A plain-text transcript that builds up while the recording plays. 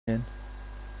in.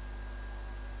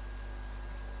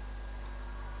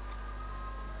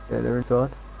 Yeah, they're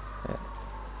inside. Yeah.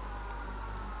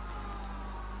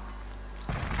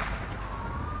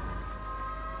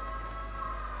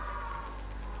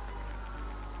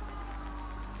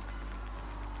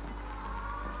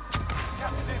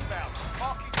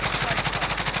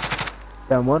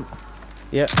 Down one.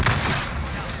 Yep.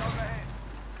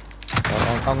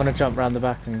 I'm gonna jump round the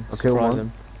back and surprise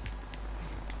him.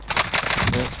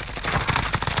 Yeah.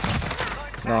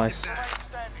 Nice.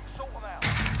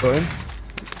 Got him.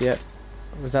 Yep.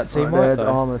 Was that team Right, white they had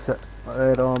though? armor set. They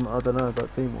had armor. I don't know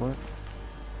about team white.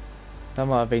 That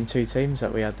might have been two teams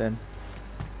that we had then.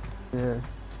 Yeah.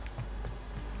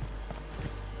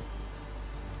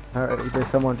 Alright, there's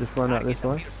someone just run out this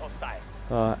way.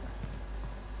 Alright.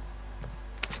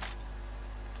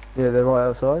 Yeah, they're right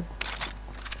outside.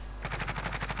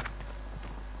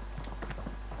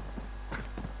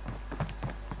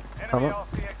 Come up.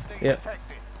 Yep.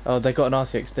 Oh, they got an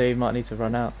RCXD. Might need to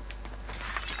run out.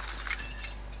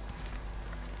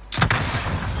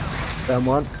 Down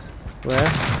one.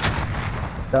 Where?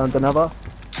 Down another.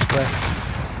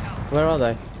 Where are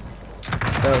they?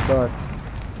 They're outside.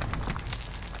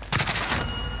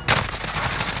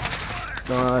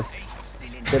 Nice.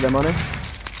 Get their money.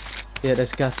 Yeah,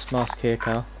 there's a gas mask here,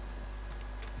 Carl.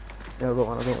 Yeah, I got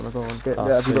one. Get, Oh, have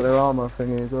you got sweet. their armor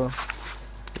thingy as well?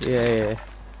 Yeah.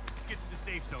 Let's get to the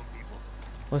safe zone, people.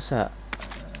 What's that?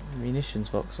 Munitions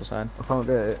box or something? I can't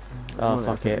get it. Oh,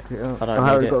 fuck it. I don't Oh,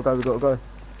 Harry, need it. we gotta go.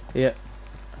 Yep.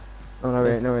 Oh, no, we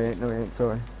ain't,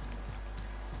 sorry.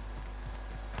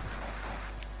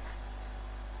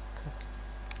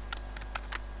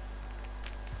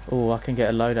 Oh, I can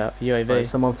get a loadout. UAV. Right,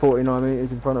 someone 49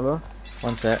 meters in front of us.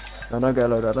 One sec. No, don't get a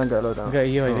loadout, I'll get a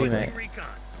UAV, Oh, mate.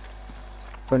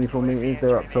 24 meters,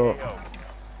 they're up top.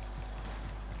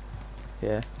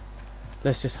 Yeah.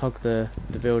 Let's just hug the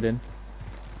building.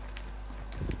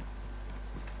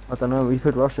 I don't know, we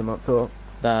could rush them up top.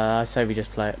 Nah, I say we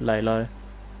just lay low.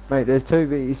 Mate, there's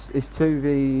it's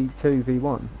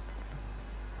 2v1.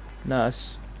 No,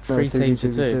 it's No, 3 teams to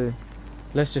 2. 2v2.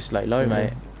 Let's just lay low, Yeah.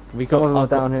 mate. We Got one got.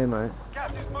 down here, mate.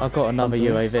 I've got another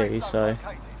UAV, so.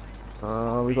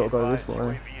 We gotta go this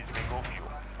way.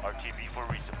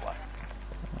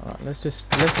 Alright, let's just.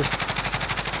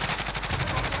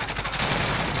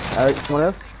 Eric, someone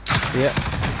else? Yeah.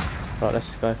 Right, let's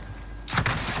just go.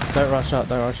 Don't rush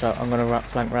up. I'm gonna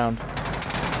flank round.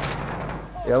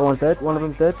 Yeah, one's dead. One of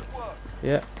them's dead.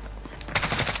 Yeah.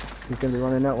 He's gonna be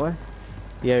running that way.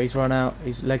 Yeah, he's run out.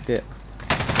 He's legged it.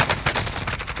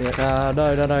 Yeah.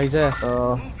 No, he's there.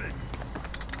 Oh,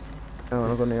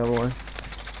 I've gone the other way.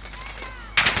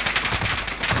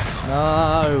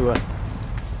 No.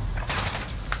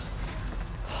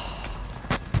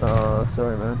 Oh,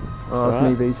 sorry, man. Oh, It's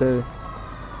it's me V2.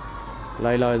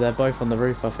 Lay low. They're both on the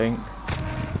roof, I think.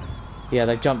 Yeah,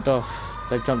 they jumped off.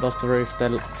 They've jumped off the roof. They're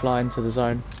flying to the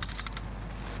zone.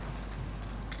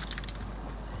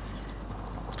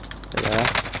 There they are.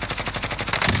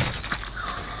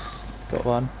 Got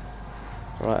one.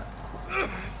 Right.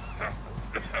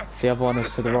 The other one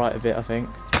is to the right a bit, I think.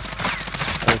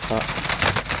 Oh fuck.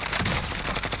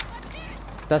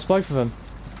 That's both of them.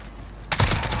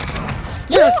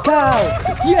 Yes, cow!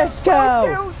 Yes, cow!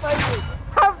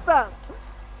 Have that!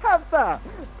 Have that!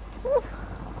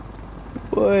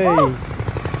 Boy.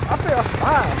 I feel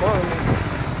fine, boy.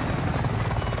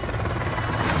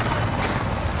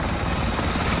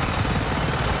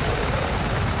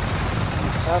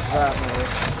 Have that,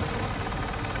 mate.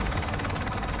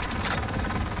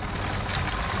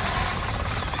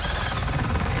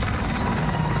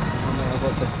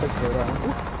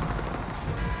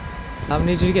 How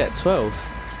many did you get? 12?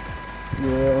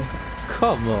 Yeah.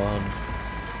 Come on.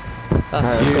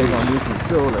 That's No, huge. come on, you can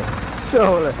surely.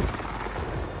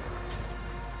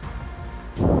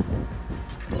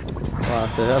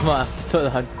 I might have to put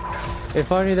that.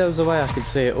 If only there was a way I could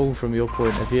see it all from your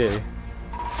point of view.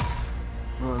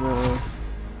 Oh no.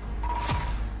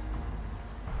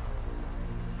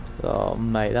 Oh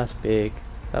mate, that's big.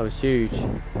 That was huge.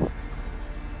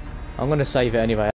 I'm gonna save it anyway.